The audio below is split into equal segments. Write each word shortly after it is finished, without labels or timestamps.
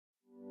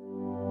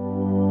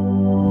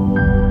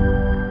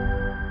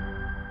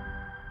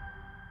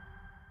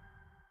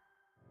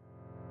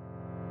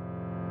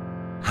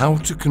How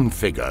to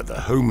configure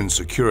the Home &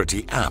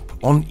 Security app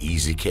on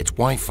EASYKIT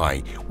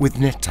Wi-Fi with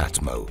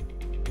Netatmo.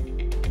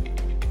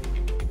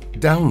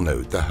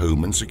 Download the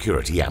Home &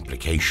 Security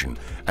application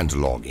and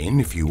log in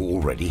if you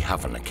already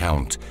have an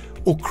account,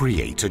 or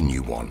create a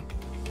new one.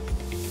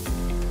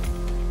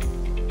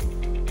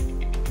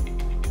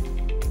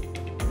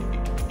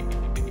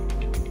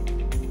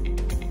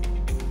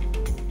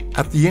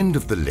 At the end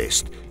of the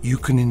list, you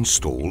can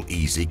install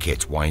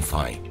EASYKIT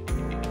Wi-Fi.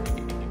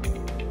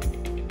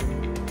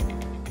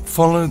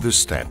 Follow the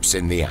steps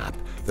in the app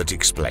that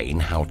explain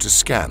how to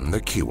scan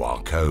the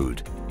QR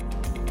code.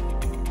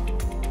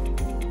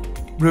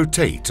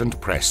 Rotate and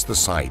press the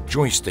side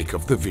joystick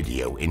of the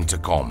video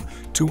intercom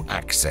to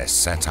access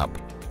setup.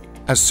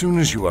 As soon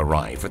as you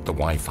arrive at the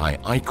Wi-Fi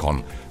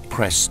icon,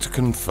 press to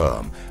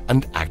confirm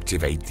and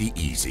activate the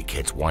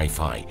EASYKIT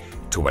Wi-Fi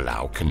to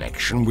allow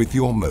connection with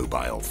your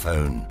mobile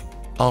phone.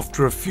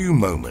 After a few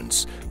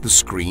moments, the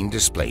screen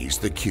displays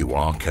the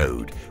QR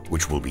code,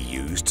 which will be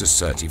used to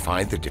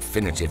certify the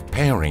definitive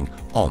pairing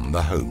on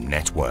the home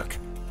network.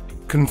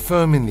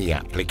 Confirm in the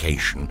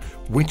application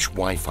which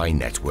Wi-Fi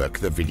network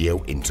the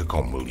video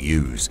intercom will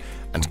use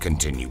and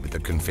continue with the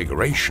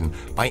configuration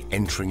by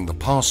entering the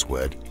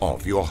password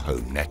of your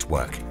home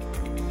network.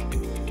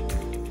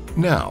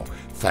 Now,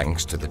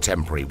 thanks to the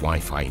temporary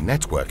Wi-Fi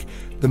network,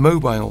 the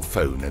mobile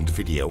phone and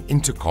video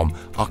intercom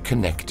are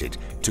connected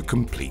to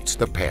complete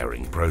the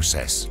pairing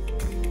process.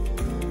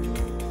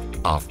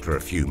 After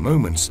a few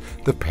moments,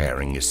 the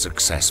pairing is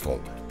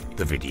successful.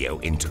 The video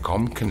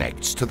intercom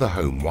connects to the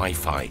home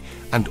Wi-Fi,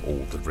 and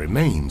all that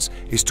remains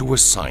is to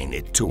assign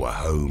it to a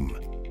home.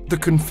 The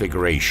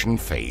configuration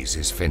phase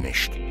is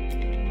finished.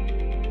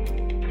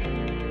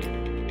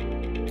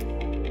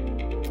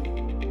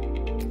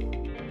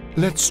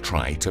 Let's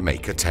try to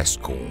make a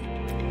test call.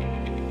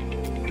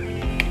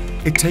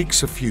 It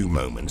takes a few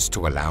moments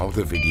to allow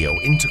the video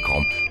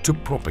intercom to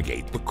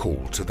propagate the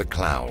call to the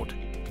cloud.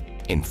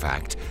 In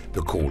fact,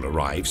 the call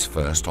arrives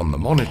first on the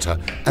monitor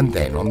and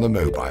then on the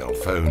mobile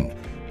phone.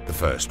 The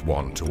first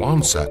one to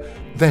answer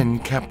then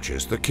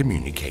captures the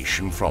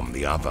communication from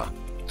the other.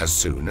 As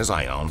soon as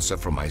I answer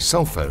from my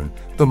cell phone,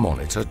 the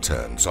monitor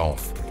turns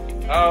off.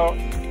 Oh.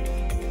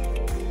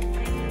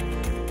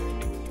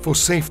 For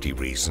safety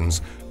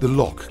reasons, the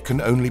lock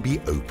can only be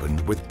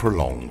opened with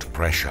prolonged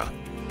pressure.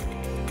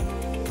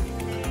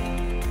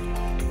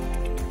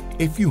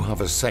 If you have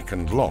a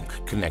second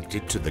lock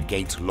connected to the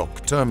gate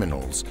lock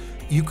terminals,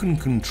 you can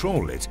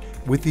control it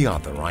with the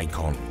other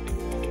icon.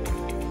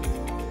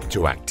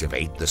 To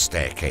activate the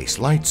staircase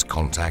lights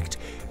contact,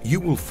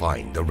 you will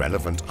find the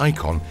relevant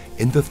icon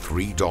in the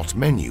three-dot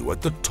menu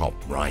at the top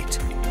right.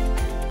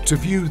 To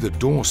view the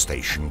door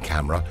station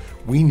camera,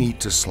 we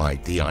need to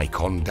slide the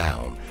icon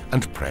down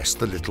and press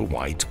the little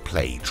white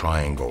play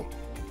triangle.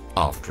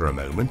 After a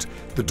moment,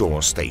 the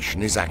door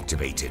station is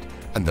activated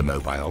and the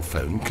mobile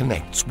phone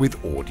connects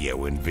with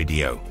audio and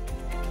video.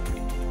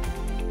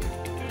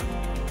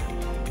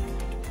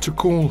 To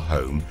call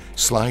home,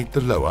 slide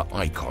the lower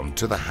icon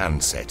to the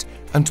handset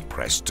and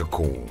press to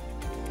call.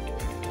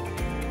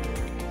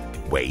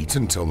 Wait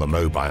until the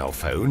mobile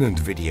phone and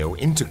video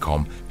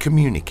intercom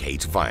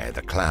communicate via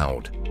the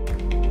cloud.